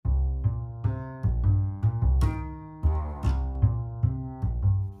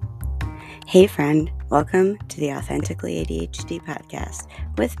Hey friend, welcome to the Authentically ADHD podcast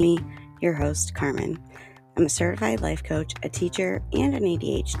with me, your host, Carmen. I'm a certified life coach, a teacher, and an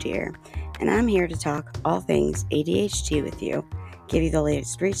ADHDer, and I'm here to talk all things ADHD with you, give you the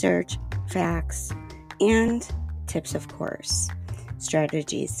latest research, facts, and tips, of course,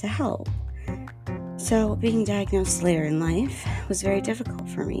 strategies to help. So, being diagnosed later in life was very difficult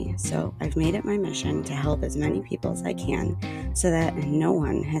for me, so I've made it my mission to help as many people as I can so that no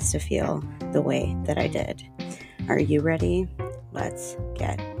one has to feel the way that I did. Are you ready? Let's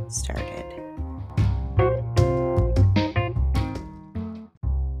get started.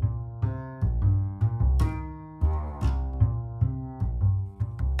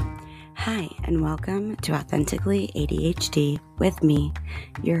 Hi, and welcome to Authentically ADHD with me,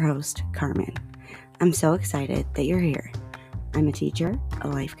 your host, Carmen. I'm so excited that you're here. I'm a teacher, a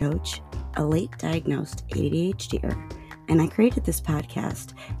life coach, a late diagnosed ADHDer, and I created this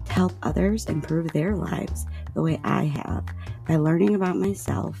podcast to help others improve their lives the way I have by learning about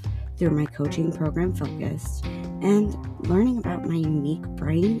myself through my coaching program Focus and learning about my unique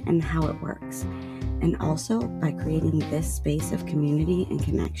brain and how it works, and also by creating this space of community and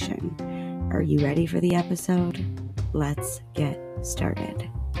connection. Are you ready for the episode? Let's get started.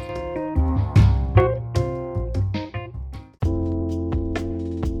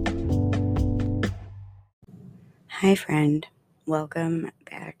 Hi, friend. Welcome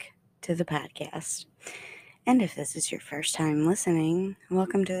back to the podcast. And if this is your first time listening,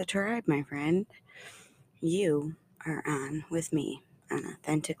 welcome to the tribe, my friend. You are on with me on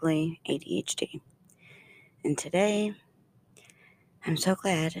Authentically ADHD. And today, I'm so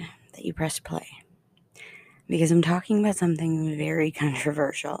glad that you pressed play because I'm talking about something very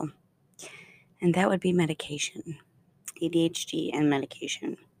controversial, and that would be medication, ADHD and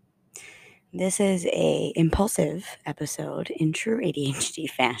medication. This is an impulsive episode in true ADHD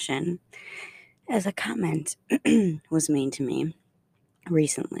fashion, as a comment was made to me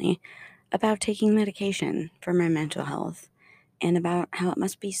recently about taking medication for my mental health and about how it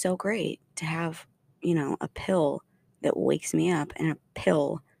must be so great to have, a pill that wakes me up and a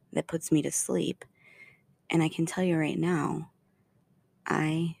pill that puts me to sleep. And I can tell you right now,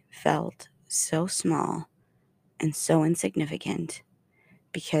 I felt so small and so insignificant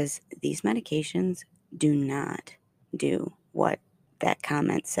because these medications do not do what that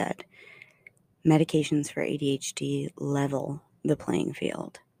comment said. Medications for ADHD level the playing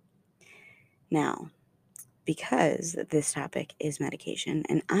field. Now, because this topic is medication,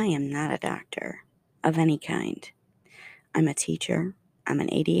 and I am not a doctor of any kind, I'm a teacher, I'm an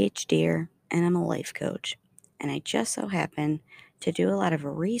ADHDer, and I'm a life coach. And I just so happen to do a lot of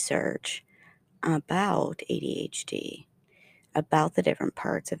research about ADHD, about the different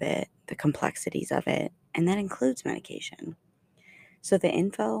parts of it, the complexities of it, and that includes medication. So the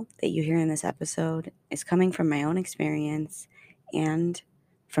info that you hear in this episode is coming from my own experience and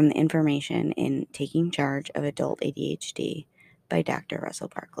from the information in Taking Charge of Adult ADHD by Dr.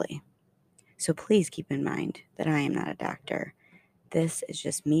 Russell Barkley. So please keep in mind that I am not a doctor. This is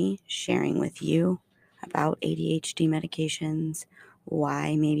just me sharing with you about ADHD medications,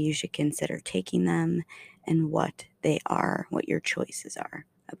 why maybe you should consider taking them, and what they are, what your choices are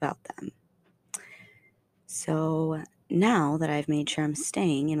about them. So now that I've made sure I'm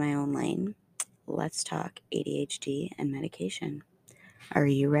staying in my own lane, let's talk ADHD and medication. Are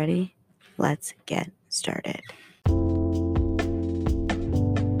you ready? Let's get started.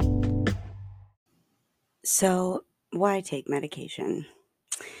 So, why take medication?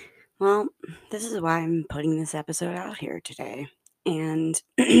 Well, this is why I'm putting this episode out here today. And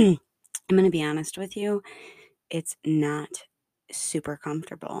I'm going to be honest with you, it's not super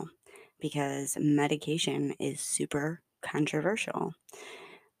comfortable because medication is super controversial.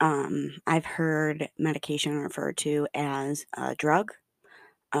 I've heard medication referred to as a drug,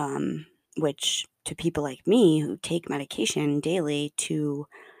 which to people like me who take medication daily to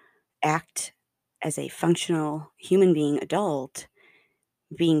act as a functional human being adult,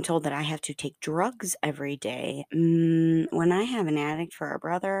 being told that I have to take drugs every day, when I have an addict for a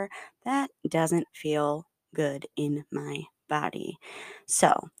brother, that doesn't feel good in my body.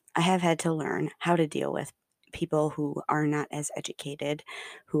 So I have had to learn how to deal with people who are not as educated,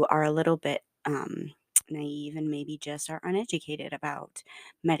 who are a little bit naive and maybe just are uneducated about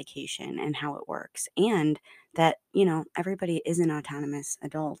medication and how it works. And that, everybody is an autonomous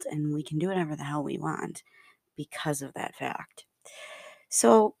adult and we can do whatever the hell we want because of that fact.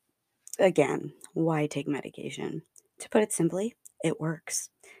 So, again, why take medication? To put it simply, it works.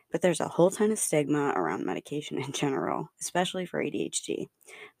 But there's a whole ton of stigma around medication in general, especially for ADHD.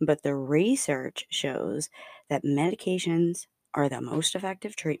 But the research shows that medications are the most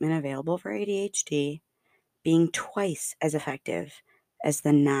effective treatment available for ADHD, being twice as effective as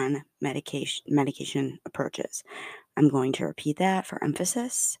the non-medication approaches. I'm going to repeat that for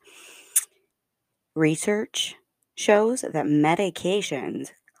emphasis. Research shows that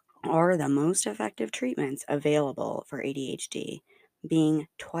medications are the most effective treatments available for ADHD, being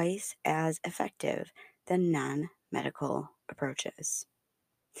twice as effective than non-medical approaches.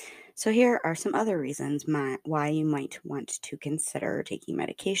 So here are some other reasons why you might want to consider taking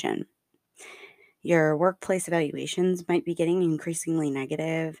medication. Your workplace evaluations might be getting increasingly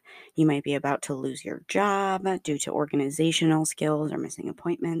negative. You might be about to lose your job due to organizational skills or missing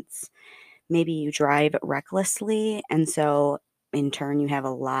appointments. Maybe you drive recklessly, and so in turn you have a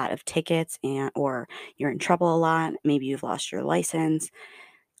lot of tickets or you're in trouble a lot. Maybe you've lost your license.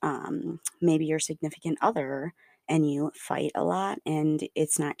 Maybe your significant other and you fight a lot and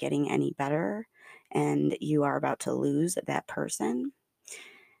it's not getting any better and you are about to lose that person.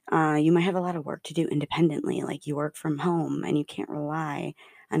 You might have a lot of work to do independently, like you work from home and you can't rely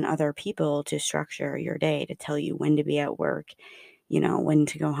on other people to structure your day, to tell you when to be at work, when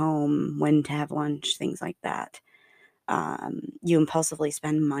to go home, when to have lunch, things like that. You impulsively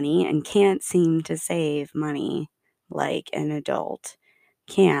spend money and can't seem to save money like an adult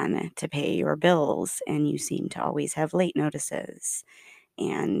can to pay your bills, and you seem to always have late notices,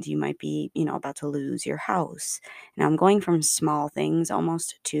 and you might be, about to lose your house. Now, I'm going from small things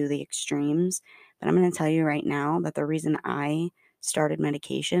almost to the extremes, but I'm going to tell you right now that the reason I started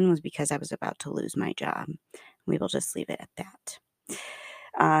medication was because I was about to lose my job. We will just leave it at that.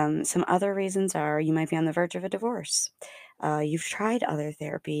 Some other reasons are you might be on the verge of a divorce. You've tried other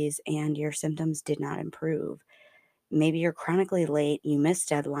therapies and your symptoms did not improve. Maybe you're chronically late, you miss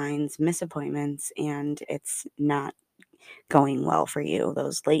deadlines, miss appointments, and it's not going well for you.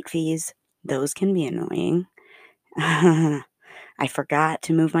 Those late fees, those can be annoying. I forgot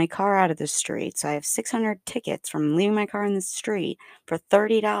to move my car out of the street, so I have 600 tickets from leaving my car in the street for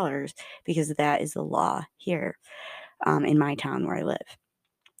 $30 because that is the law here in my town where I live.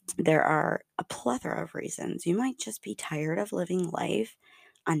 There are a plethora of reasons. You might just be tired of living life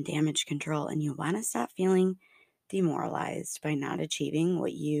on damage control and you want to stop feeling demoralized by not achieving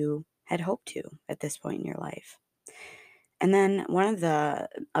what you had hoped to at this point in your life. And then one of the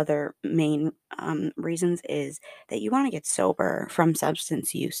other main reasons is that you want to get sober from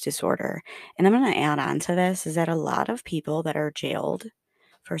substance use disorder. And I'm going to add on to this is that a lot of people that are jailed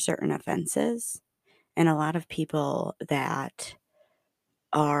for certain offenses and a lot of people that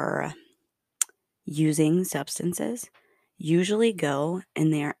are using substances usually go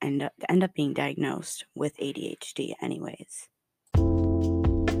and they end up being diagnosed with ADHD anyways.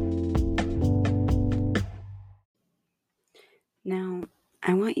 Now,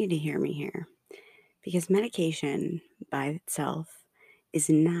 I want you to hear me here because medication by itself is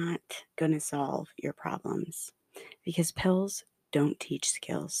not going to solve your problems because pills don't teach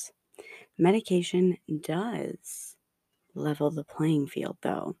skills. Medication does level the playing field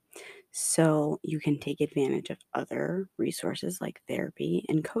though. So you can take advantage of other resources like therapy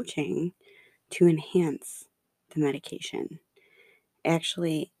and coaching to enhance the medication.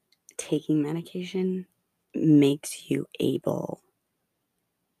 Actually, taking medication makes you able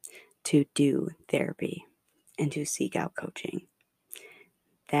to do therapy and to seek out coaching.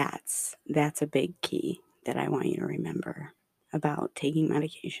 That's a big key that I want you to remember about taking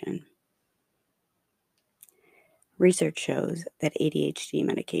medication. Research shows that ADHD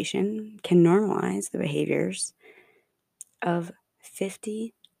medication can normalize the behaviors of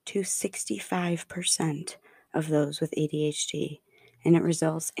 50 to 65% of those with ADHD, and it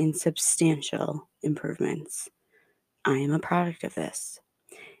results in substantial improvements. I am a product of this.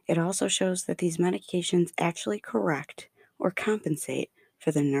 It also shows that these medications actually correct or compensate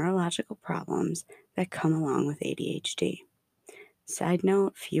for the neurological problems that come along with ADHD. Side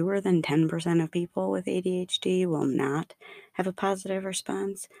note, fewer than 10% of people with ADHD will not have a positive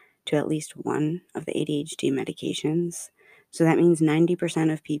response to at least one of the ADHD medications. So that means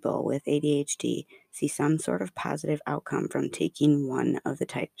 90% of people with ADHD see some sort of positive outcome from taking one of the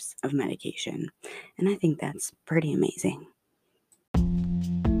types of medication. And I think that's pretty amazing.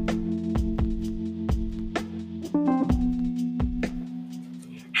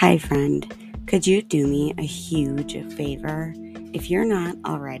 Hi, friend. Could you do me a huge favor? If you're not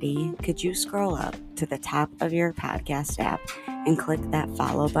already, could you scroll up to the top of your podcast app and click that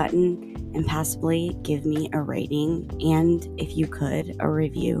follow button and possibly give me a rating and, if you could, a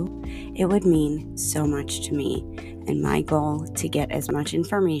review? It would mean so much to me and my goal to get as much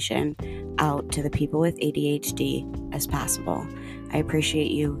information out to the people with ADHD as possible. I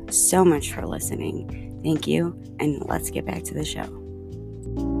appreciate you so much for listening. Thank you, and let's get back to the show.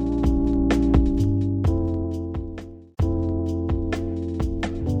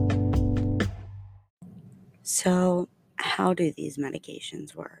 So, how do these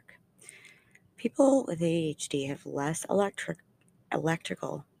medications work? People with ADHD have less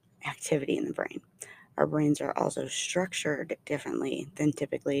electrical activity in the brain. Our brains are also structured differently than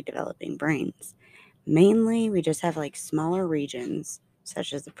typically developing brains. Mainly, we just have like smaller regions,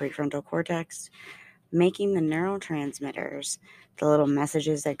 such as the prefrontal cortex, making the neurotransmitters, the little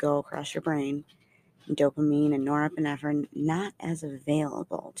messages that go across your brain, dopamine and norepinephrine, not as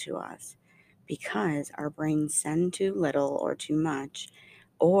available to us because our brains send too little or too much,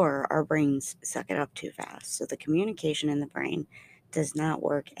 or our brains suck it up too fast. So the communication in the brain does not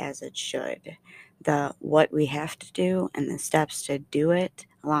work as it should. The what we have to do and the steps to do it,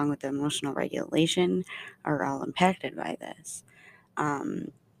 along with the emotional regulation, are all impacted by this.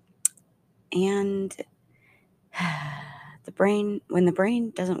 And when the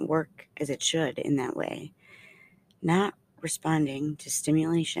brain doesn't work as it should in that way, not responding to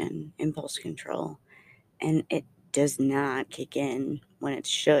stimulation, impulse control, and it does not kick in when it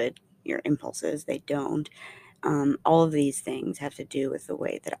should. Your impulses, they don't. All of these things have to do with the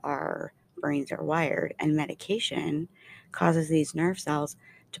way that our brains are wired, and medication causes these nerve cells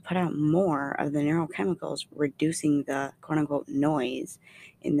to put out more of the neurochemicals, reducing the quote unquote noise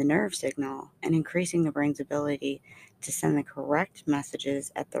in the nerve signal and increasing the brain's ability to send the correct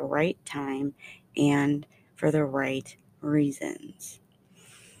messages at the right time and for the right reasons.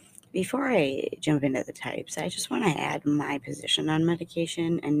 Before I jump into the types, I just want to add my position on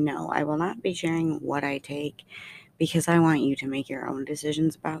medication. And no, I will not be sharing what I take because I want you to make your own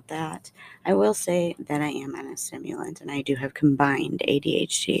decisions about that. I will say that I am on a stimulant and I do have combined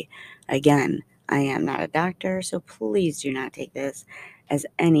ADHD. Again, I am not a doctor, so please do not take this as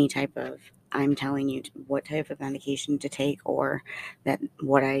any type of I'm telling you what type of medication to take or that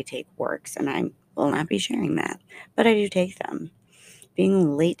what I take works, and I will not be sharing that. But I do take them.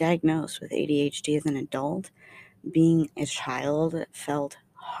 Being late diagnosed with ADHD as an adult, being a child felt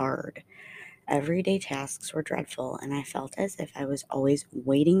hard. Everyday tasks were dreadful, and I felt as if I was always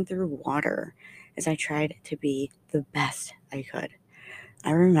wading through water as I tried to be the best I could.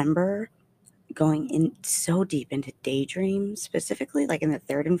 I remember going in so deep into daydreams, specifically like in the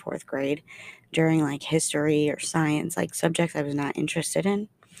third and fourth grade during like history or science, like subjects I was not interested in.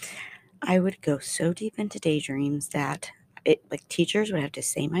 I would go so deep into daydreams that teachers would have to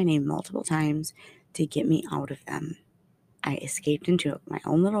say my name multiple times to get me out of them. I escaped into my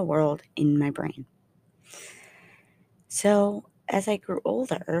own little world in my brain. So, as I grew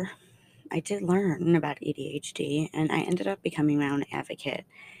older, I did learn about ADHD and I ended up becoming my own advocate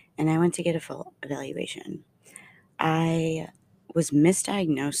and I went to get a full evaluation. I was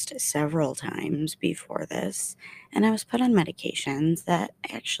misdiagnosed several times before this and I was put on medications that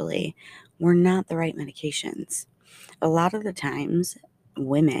actually were not the right medications. A lot of the times,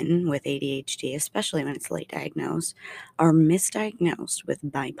 women with ADHD, especially when it's late diagnosed, are misdiagnosed with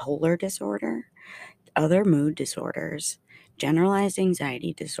bipolar disorder, other mood disorders, generalized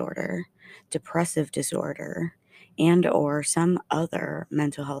anxiety disorder, depressive disorder, and or some other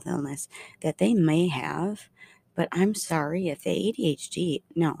mental health illness that they may have. But I'm sorry if the ADHD,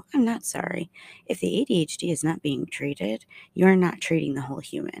 no, I'm not sorry. If the ADHD is not being treated, you're not treating the whole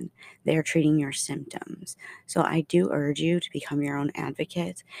human. They're treating your symptoms. So I do urge you to become your own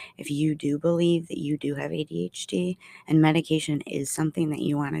advocate. If you do believe that you do have ADHD and medication is something that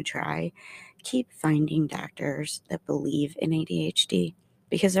you want to try, keep finding doctors that believe in ADHD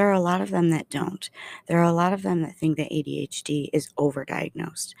because there are a lot of them that don't. There are a lot of them that think that ADHD is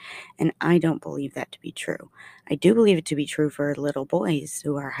overdiagnosed, and I don't believe that to be true. I do believe it to be true for little boys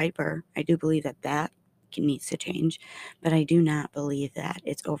who are hyper. I do believe that needs to change, but I do not believe that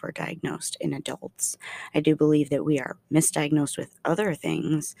it's overdiagnosed in adults. I do believe that we are misdiagnosed with other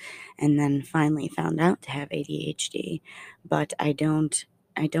things and then finally found out to have ADHD, but I don't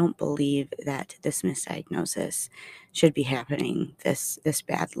believe that this misdiagnosis should be happening this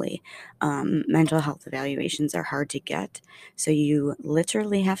badly. Mental health evaluations are hard to get, so you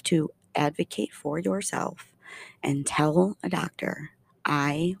literally have to advocate for yourself and tell a doctor,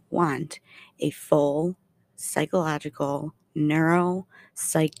 I want a full psychological neuro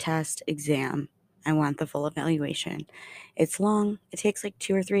psych test exam. I want the full evaluation. It's long, it takes like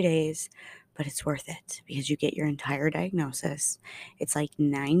 2 or 3 days, but it's worth it because you get your entire diagnosis. It's like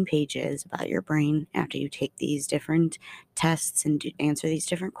 9 pages about your brain after you take these different tests and answer these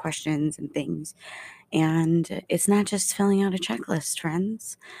different questions and things. And it's not just filling out a checklist,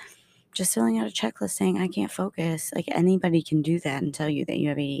 friends. just filling out a checklist saying, I can't focus. Like anybody can do that and tell you that you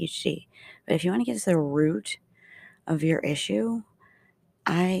have ADHD. But if you want to get to the root of your issue,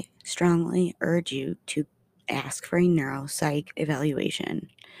 I strongly urge you to ask for a neuropsych evaluation,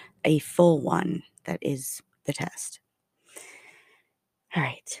 a full one that is the test. All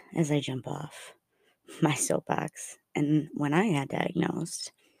right, as I jump off my soapbox, and when I got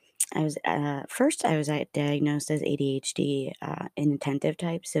diagnosed, I was first I was diagnosed as ADHD, inattentive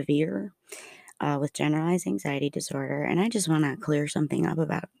type, severe, with generalized anxiety disorder. And I just want to clear something up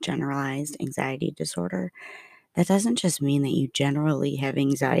about generalized anxiety disorder. That doesn't just mean that you generally have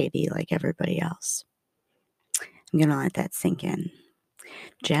anxiety like everybody else. I'm gonna let that sink in.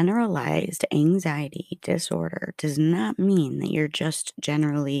 Generalized anxiety disorder does not mean that you're just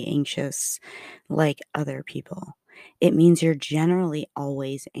generally anxious like other people. It means you're generally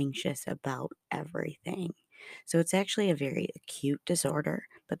always anxious about everything. So it's actually a very acute disorder,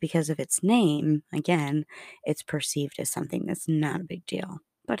 but because of its name, again, it's perceived as something that's not a big deal,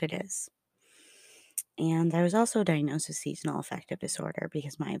 but it is. And I was also diagnosed with seasonal affective disorder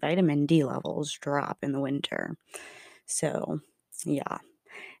because my vitamin D levels drop in the winter. So, yeah,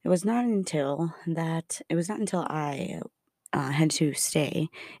 it was not until I had to stay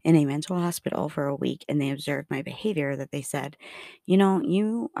in a mental hospital for a week and they observed my behavior that they said,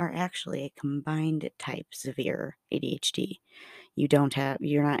 you are actually a combined type severe ADHD.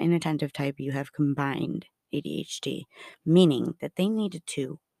 You're not inattentive type, you have combined ADHD, meaning that they needed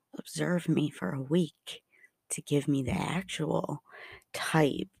to observe me for a week to give me the actual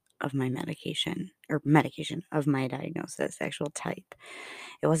type of my medication of my diagnosis, actual type.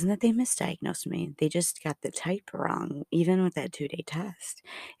 It wasn't that they misdiagnosed me, they just got the type wrong, even with that 2-day test.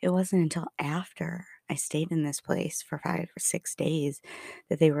 It wasn't until after I stayed in this place for 5 or 6 days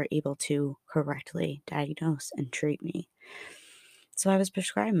that they were able to correctly diagnose and treat me. So I was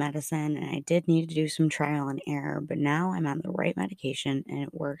prescribed medicine and I did need to do some trial and error, but now I'm on the right medication and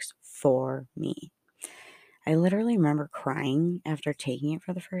it works for me. I literally remember crying after taking it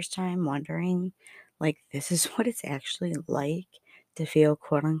for the first time, wondering, like, this is what it's actually like to feel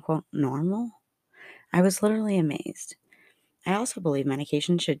quote unquote normal. I was literally amazed. I also believe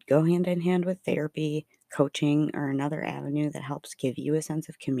medication should go hand in hand with therapy, coaching, or another avenue that helps give you a sense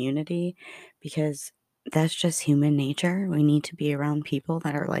of community because that's just human nature. We need to be around people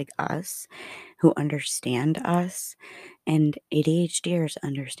that are like us, who understand us, and ADHDers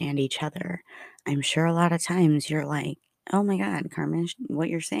understand each other. I'm sure a lot of times you're like, oh my God, Carmen, what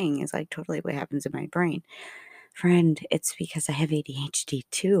you're saying is like totally what happens in my brain. Friend, it's because I have ADHD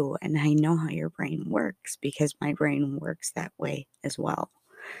too, and I know how your brain works because my brain works that way as well.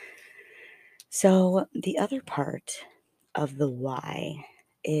 So, the other part of the why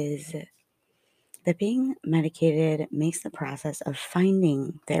is that being medicated makes the process of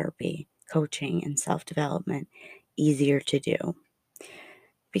finding therapy, coaching, and self development easier to do.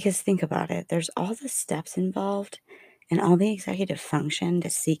 Because think about it, there's all the steps involved and all the executive function to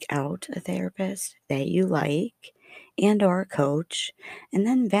seek out a therapist that you like and or a coach and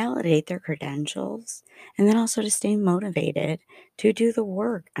then validate their credentials and then also to stay motivated to do the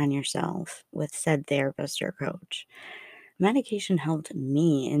work on yourself with said therapist or coach. Medication helped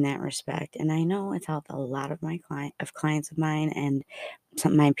me in that respect, and I know it's helped a lot of my clients of mine and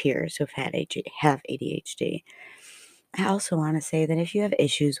some of my peers who've have ADHD. I also want to say that if you have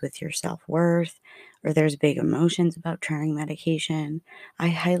issues with your self worth or there's big emotions about trying medication, I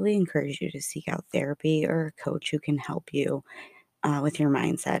highly encourage you to seek out therapy or a coach who can help you with your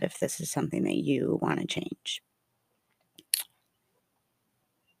mindset if this is something that you want to change.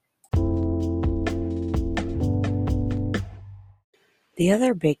 The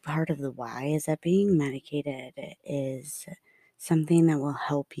other big part of the why is that being medicated is something that will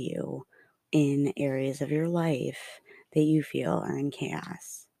help you in areas of your life that you feel are in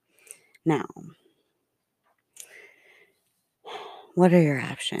chaos. Now, what are your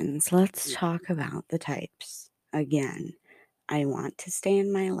options? Let's talk about the types. Again, I want to stay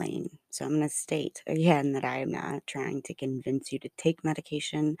in my lane. So I'm going to state again that I am not trying to convince you to take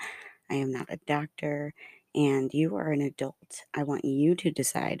medication. I am not a doctor. And you are an adult. I want you to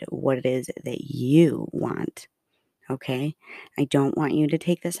decide what it is that you want. Okay? I don't want you to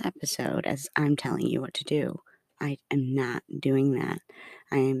take this episode as I'm telling you what to do. I am not doing that.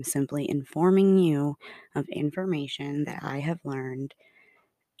 I am simply informing you of information that I have learned.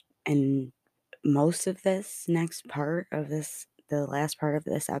 And most of this next part of this, the last part of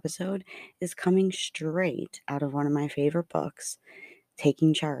this episode, is coming straight out of one of my favorite books,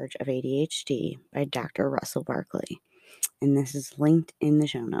 Taking Charge of ADHD by Dr. Russell Barkley. And this is linked in the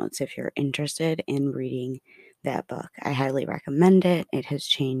show notes if you're interested in reading that book. I highly recommend it. It has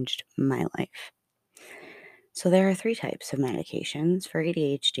changed my life. So, there are 3 types of medications for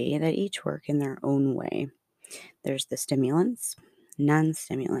ADHD that each work in their own way. There's the stimulants, non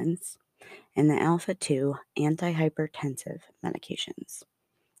stimulants, and the alpha 2 antihypertensive medications.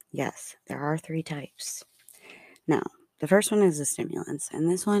 Yes, there are 3 types. Now, the first one is the stimulants, and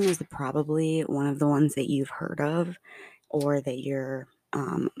this one is probably one of the ones that you've heard of or that you're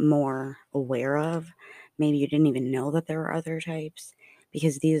more aware of. Maybe you didn't even know that there were other types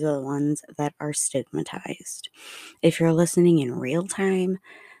because these are the ones that are stigmatized. If you're listening in real time,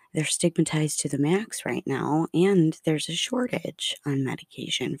 they're stigmatized to the max right now, and there's a shortage on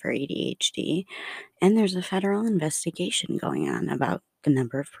medication for ADHD, and there's a federal investigation going on about the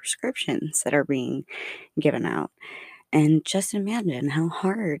number of prescriptions that are being given out. And just imagine how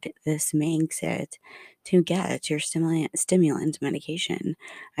hard this makes it to get your stimulant medication.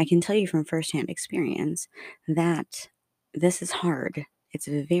 I can tell you from firsthand experience that this is hard. It's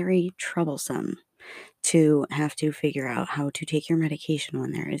very troublesome to have to figure out how to take your medication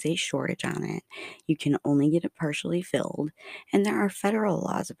when there is a shortage on it. You can only get it partially filled, and there are federal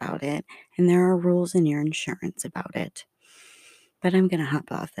laws about it, and there are rules in your insurance about it. But I'm going to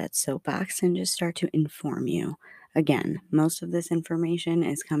hop off that soapbox and just start to inform you. Again, most of this information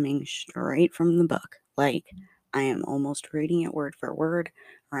is coming straight from the book. Like, I am almost reading it word for word,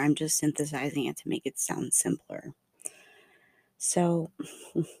 or I'm just synthesizing it to make it sound simpler. So,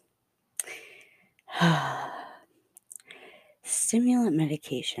 stimulant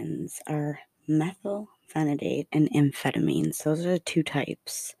medications are methylphenidate and amphetamines. Those are the 2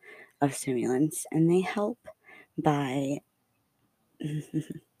 types of stimulants, and they help by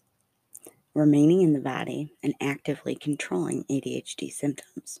remaining in the body and actively controlling ADHD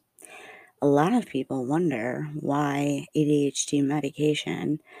symptoms. A lot of people wonder why ADHD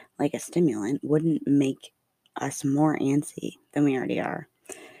medication, like a stimulant, wouldn't make us more antsy than we already are.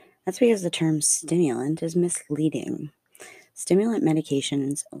 That's because the term stimulant is misleading. Stimulant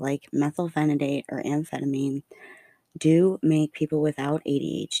medications like methylphenidate or amphetamine do make people without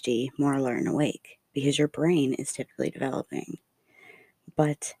ADHD more alert and awake because your brain is typically developing.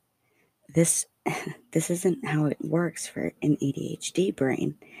 But this isn't how it works for an ADHD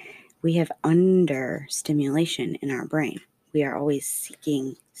brain. We have understimulation in our brain. We are always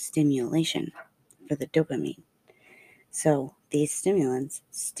seeking stimulation for the dopamine. So these stimulants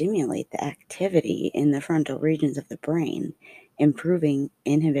stimulate the activity in the frontal regions of the brain, improving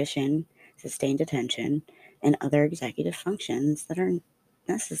inhibition, sustained attention, and other executive functions that are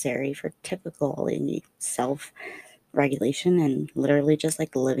necessary for typical self-regulation and literally just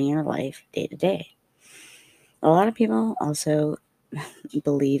like living your life day to day. A lot of people also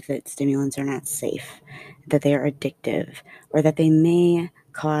believe that stimulants are not safe, that they are addictive, or that they may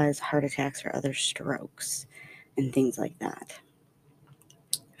cause heart attacks or other strokes and things like that.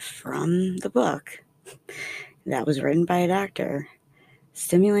 From the book that was written by a doctor,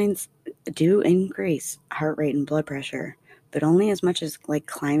 stimulants do increase heart rate and blood pressure, but only as much as like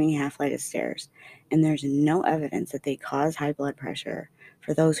climbing a half flight of stairs. And there's no evidence that they cause high blood pressure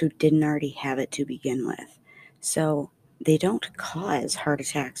for those who didn't already have it to begin with. So they don't cause heart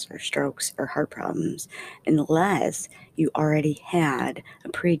attacks or strokes or heart problems unless you already had a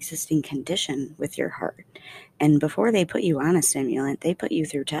pre-existing condition with your heart. And before they put you on a stimulant, they put you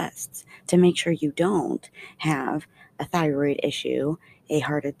through tests to make sure you don't have a thyroid issue, a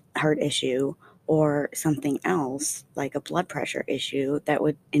heart issue, or something else like a blood pressure issue that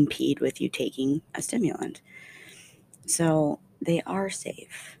would impede with you taking a stimulant. So they are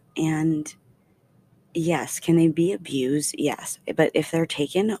safe. And yes, can they be abused? Yes. But if they're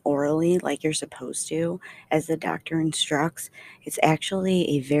taken orally like you're supposed to, as the doctor instructs, it's actually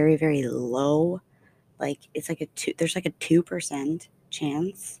a very, very low, like it's like there's like a 2%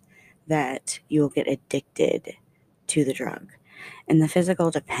 chance that you'll get addicted to the drug. And the physical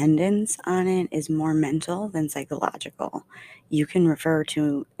dependence on it is more mental than psychological. You can refer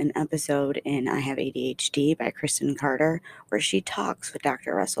to an episode in I Have ADHD by Kristen Carter, where she talks with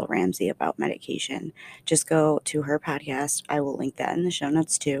Dr. Russell Ramsey about medication. Just go to her podcast. I will link that in the show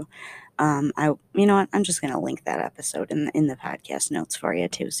notes too. You know what? I'm just going to link that episode in the podcast notes for you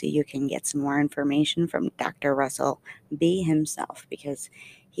too, so you can get some more information from Dr. Russell B himself, because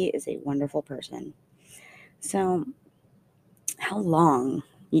he is a wonderful person. So, how long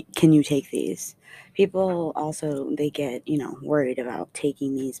can you take these? People also, they get, worried about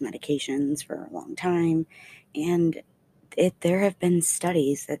taking these medications for a long time. And there have been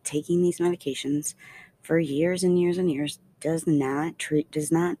studies that taking these medications for years and years and years does not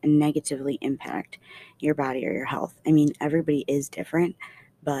negatively impact your body or your health. I mean, everybody is different,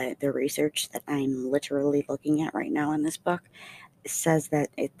 but the research that I'm literally looking at right now in this book says that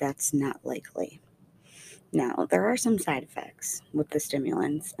that's not likely. Now, there are some side effects with the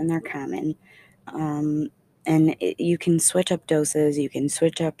stimulants, and they're common. Um, and you can switch up doses, you can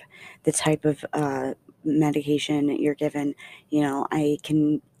switch up the type of medication you're given. I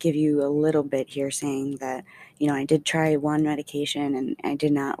can give you a little bit here saying that, I did try one medication and I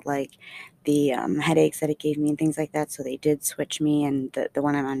did not like the headaches that it gave me and things like that. So they did switch me, and the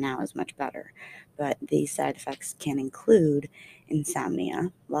one I'm on now is much better. But these side effects can include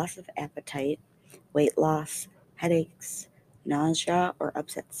insomnia, loss of appetite, weight loss, headaches, nausea or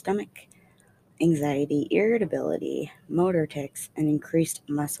upset stomach, anxiety, irritability, motor tics, and increased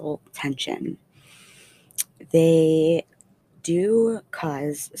muscle tension. They do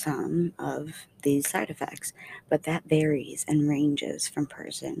cause some of these side effects, but that varies and ranges from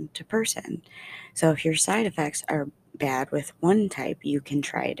person to person. So if your side effects are bad with one type, you can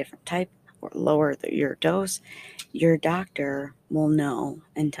try a different type or lower your dose. Your doctor will know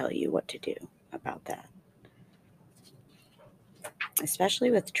and tell you what to do about that,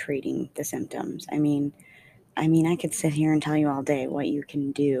 especially with treating the symptoms. I could sit here and tell you all day what you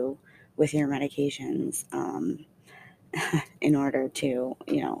can do with your medications in order to,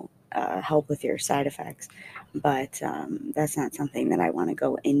 help with your side effects. But that's not something that I want to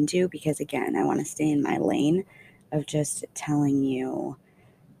go into because, again, I want to stay in my lane of just telling you,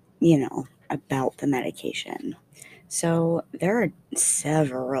 about the medication. So there are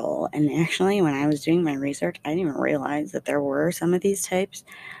several, and actually, when I was doing my research, I didn't even realize that there were some of these types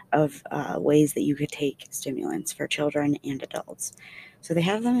of ways that you could take stimulants for children and adults. So they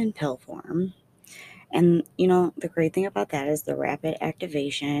have them in pill form. And, the great thing about that is the rapid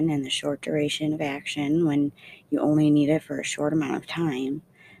activation and the short duration of action when you only need it for a short amount of time.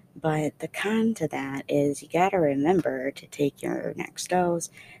 But the con to that is you got to remember to take your next dose.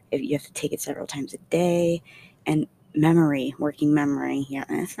 If you have to take it several times a day, and working memory, yeah,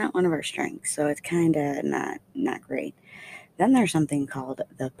 that's not one of our strengths. So it's kind of not great. Then there's something called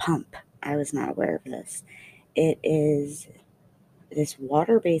the pump. I was not aware of this. It is this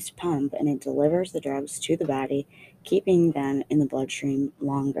water-based pump, and it delivers the drugs to the body, keeping them in the bloodstream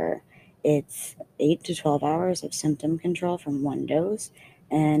longer. It's 8 to 12 hours of symptom control from one dose,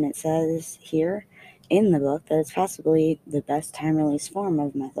 and it says here in the book that it's possibly the best time-release form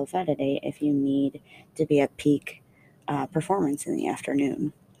of methylphenidate if you need to be at peak performance in the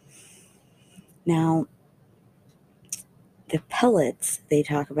afternoon. Now, the pellets they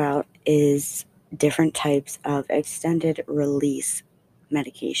talk about is different types of extended release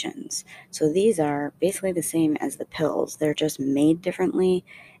medications. So these are basically the same as the pills. They're just made differently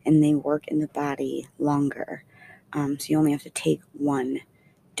and they work in the body longer. So you only have to take one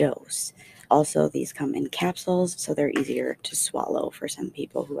dose. Also, these come in capsules, so they're easier to swallow for some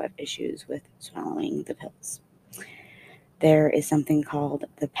people who have issues with swallowing the pills. There is something called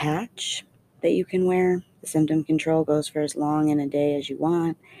the patch that you can wear. The symptom control goes for as long in a day as you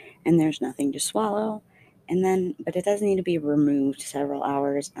want, and there's nothing to swallow. But it does need to be removed several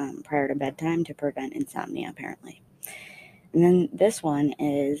hours prior to bedtime to prevent insomnia, apparently. And then this one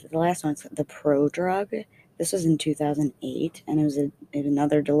is the last one's the Pro Drug. This was in 2008, and it was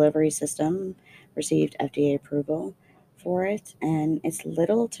another delivery system, received FDA approval for it, and it's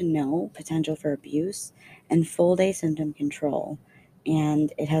little to no potential for abuse and full day symptom control,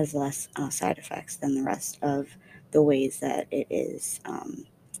 and it has less side effects than the rest of the ways that it is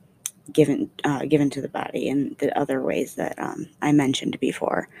given to the body and the other ways that I mentioned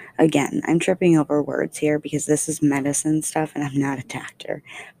before. Again, I'm tripping over words here because this is medicine stuff and I'm not a doctor,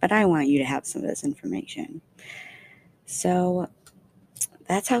 but I want you to have some of this information. So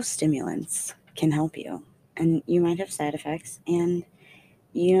that's how stimulants can help you. And you might have side effects, and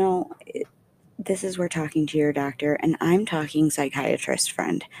this is where talking to your doctor, and I'm talking psychiatrist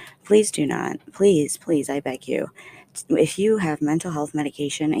friend. Please do not, please, I beg you. If you have mental health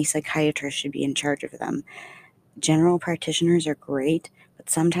medication, a psychiatrist should be in charge of them. General practitioners are great, but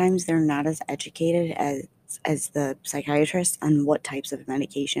sometimes they're not as educated as the psychiatrists on what types of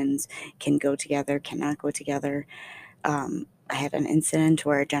medications can go together, cannot go together. I had an incident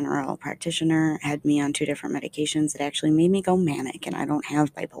where a general practitioner had me on 2 different medications that actually made me go manic, and I don't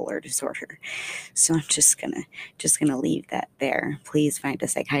have bipolar disorder. So I'm just gonna leave that there. Please find a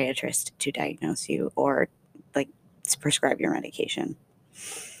psychiatrist to diagnose you or prescribe your medication.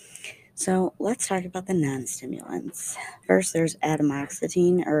 So let's talk about the non-stimulants. First, there's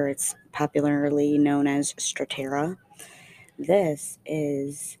atomoxetine, or it's popularly known as Strattera. This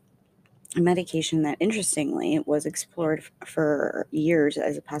is a medication that, interestingly, was explored for years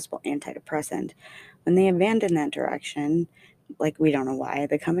as a possible antidepressant. When they abandoned that direction, like, we don't know why.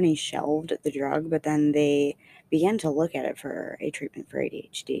 The company shelved the drug, but then they began to look at it for a treatment for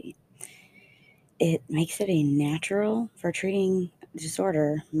ADHD. It makes it a natural for treating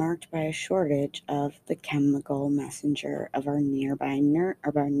disorder marked by a shortage of the chemical messenger of our nearby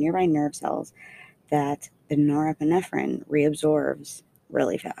nerve cells that the norepinephrine reabsorbs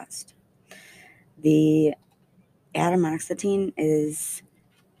really fast. The atomoxetine is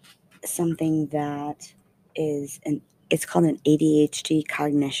something that it's called an ADHD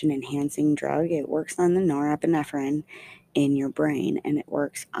cognition enhancing drug. It works on the norepinephrine in your brain, and it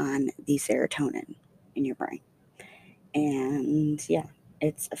works on the serotonin in your brain. And yeah,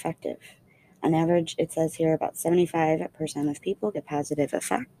 it's effective. On average, it says here about 75% of people get positive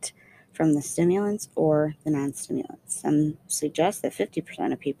effect from the stimulants or the non-stimulants. Some suggest that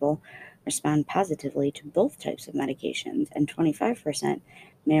 50% of people respond positively to both types of medications, and 25%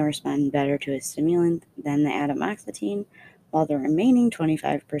 may respond better to a stimulant than the atomoxetine, while the remaining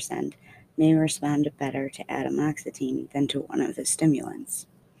 25% may respond better to atomoxetine than to one of the stimulants.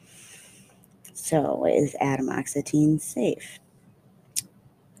 So, is atomoxetine safe?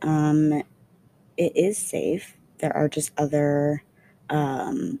 It is safe. There are just other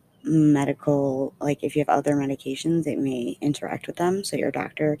medical, like if you have other medications, it may interact with them, so your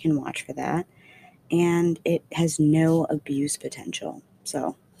doctor can watch for that. And it has no abuse potential,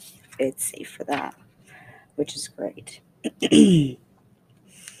 so it's safe for that, which is great.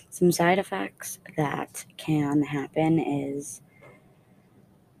 Some side effects that can happen is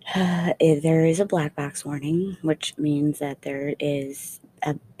there is a black box warning, which means that there is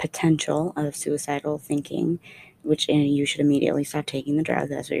a potential of suicidal thinking, which you should immediately stop taking the drug.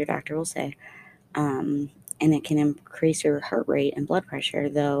 That's what your doctor will say. And it can increase your heart rate and blood pressure,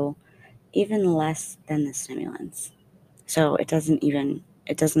 though even less than the stimulants. So it doesn't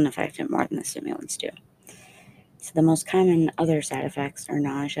affect it more than the stimulants do. So the most common other side effects are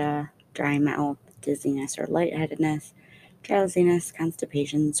nausea, dry mouth, dizziness or lightheadedness, drowsiness,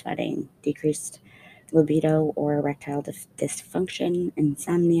 constipation, sweating, decreased libido or erectile dysfunction,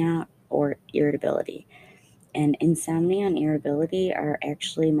 insomnia, or irritability. And insomnia and irritability are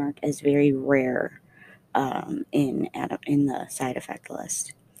actually marked as very rare in the side effect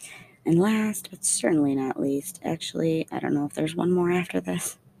list. And last, but certainly not least, actually, I don't know if there's one more after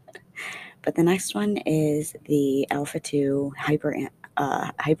this, but the next one is the alpha 2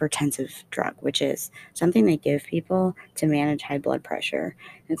 hypertensive drug, which is something they give people to manage high blood pressure.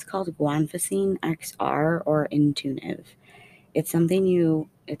 It's called guanfacine XR or Intuniv. It's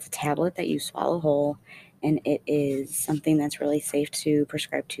it's a tablet that you swallow whole, and it is something that's really safe to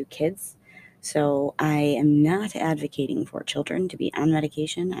prescribe to kids. So I am not advocating for children to be on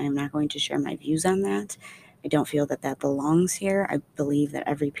medication. I am not going to share my views on that. I don't feel that that belongs here. I believe that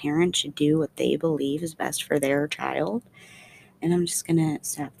every parent should do what they believe is best for their child. And I'm just going to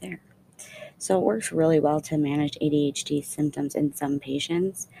stop there. So it works really well to manage ADHD symptoms in some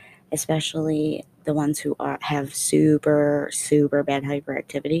patients, especially the ones who have super, super bad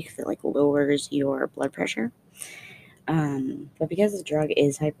hyperactivity because it like lowers your blood pressure. But because the drug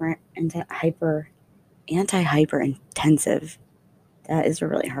is anti-hyper-intensive, that is a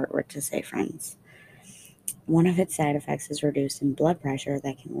really hard word to say, friends. One of its side effects is reduced in blood pressure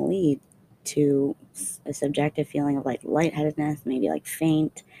that can lead to a subjective feeling of like lightheadedness, maybe like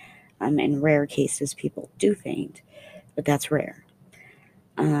faint. In rare cases, people do faint, but that's rare.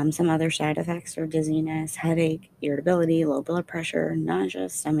 Some other side effects are dizziness, headache, irritability, low blood pressure, nausea,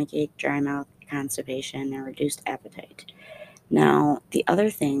 stomachache, dry mouth, constipation, and reduced appetite. Now, the other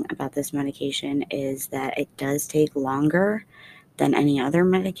thing about this medication is that it does take longer than any other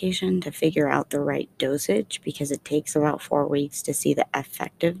medication to figure out the right dosage because it takes about 4 weeks to see the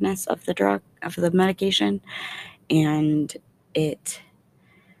effectiveness of the medication. And it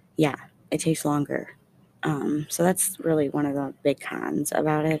takes longer. So that's really one of the big cons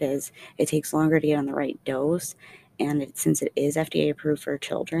about it is it takes longer to get on the right dose. And since it is FDA approved for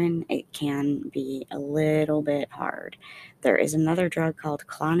children, it can be a little bit hard. There is another drug called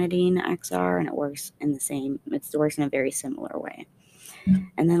clonidine XR, and it works in a very similar way.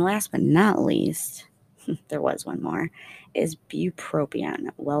 And then last but not least, there was one more, is bupropion,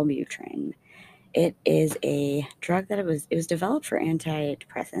 Wellbutrin. It is a drug that it was developed for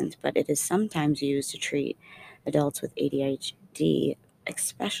antidepressants, but it is sometimes used to treat adults with ADHD,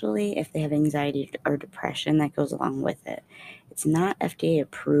 especially if they have anxiety or depression that goes along with it. It's not FDA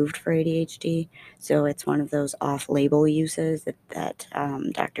approved for ADHD, so it's one of those off-label uses that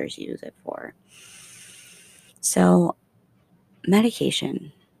doctors use it for. So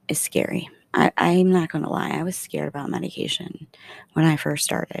medication is scary. I'm not going to lie. I was scared about medication when I first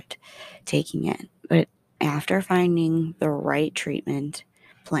started taking it, but after finding the right treatment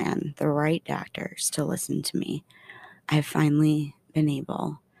plan, the right doctors to listen to me, I've finally been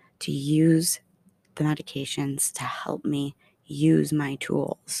able to use the medications to help me use my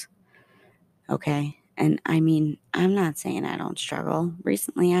tools. Okay? And I mean, I'm not saying I don't struggle.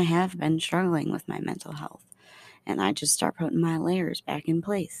 Recently, I have been struggling with my mental health, and I just start putting my layers back in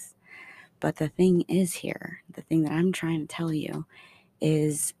place. But the thing is here, the thing that I'm trying to tell you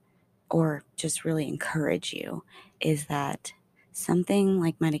is, or just really encourage you, is that something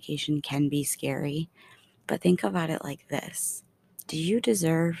like medication can be scary, but think about it like this. Do you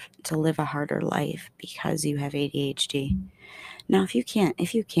deserve to live a harder life because you have ADHD? Now, if you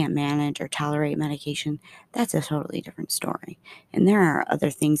can't manage or tolerate medication, that's a totally different story. And there are other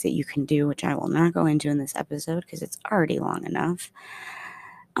things that you can do, which I will not go into in this episode because it's already long enough.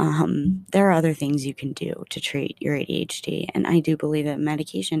 There are other things you can do to treat your ADHD. And I do believe that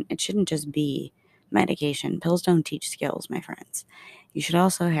medication, it shouldn't just be medication. Pills don't teach skills, my friends. You should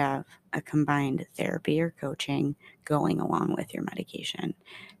also have a combined therapy or coaching going along with your medication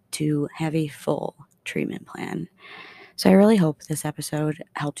to have a full treatment plan. So I really hope this episode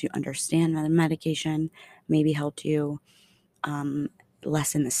helped you understand the medication, maybe helped you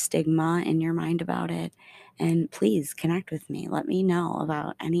lessen the stigma in your mind about it. And please connect with me. Let me know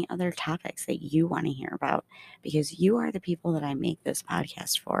about any other topics that you want to hear about, because you are the people that I make this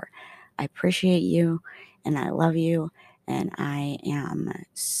podcast for. I appreciate you and I love you. And I am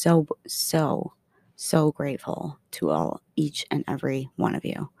so, so, so grateful to each and every one of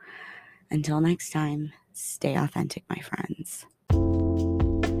you. Until next time, stay authentic, my friends.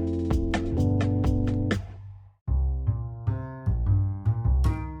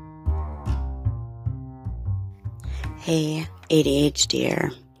 Hey,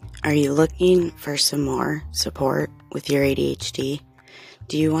 ADHDer. Are you looking for some more support with your ADHD?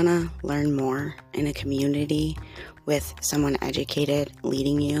 Do you want to learn more in a community with someone educated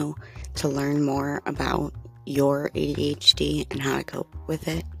leading you to learn more about your ADHD and how to cope with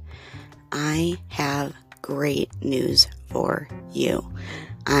it? I have great news for you.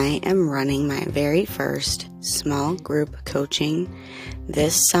 I am running my very first small group coaching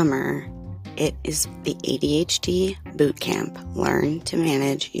this summer. It is the ADHD Bootcamp. Learn to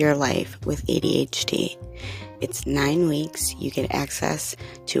manage your life with ADHD. It's 9 weeks. You get access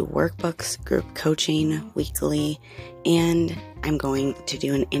to workbooks, group coaching weekly, and I'm going to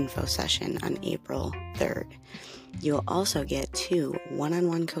do an info session on April 3rd. You'll also get 2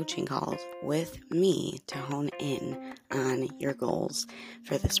 one-on-one coaching calls with me to hone in on your goals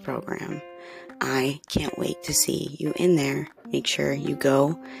for this program. I can't wait to see you in there. Make sure you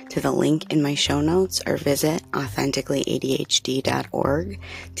go to the link in my show notes or visit authenticallyadhd.org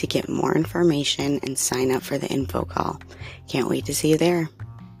to get more information and sign up for the info call. Can't wait to see you there.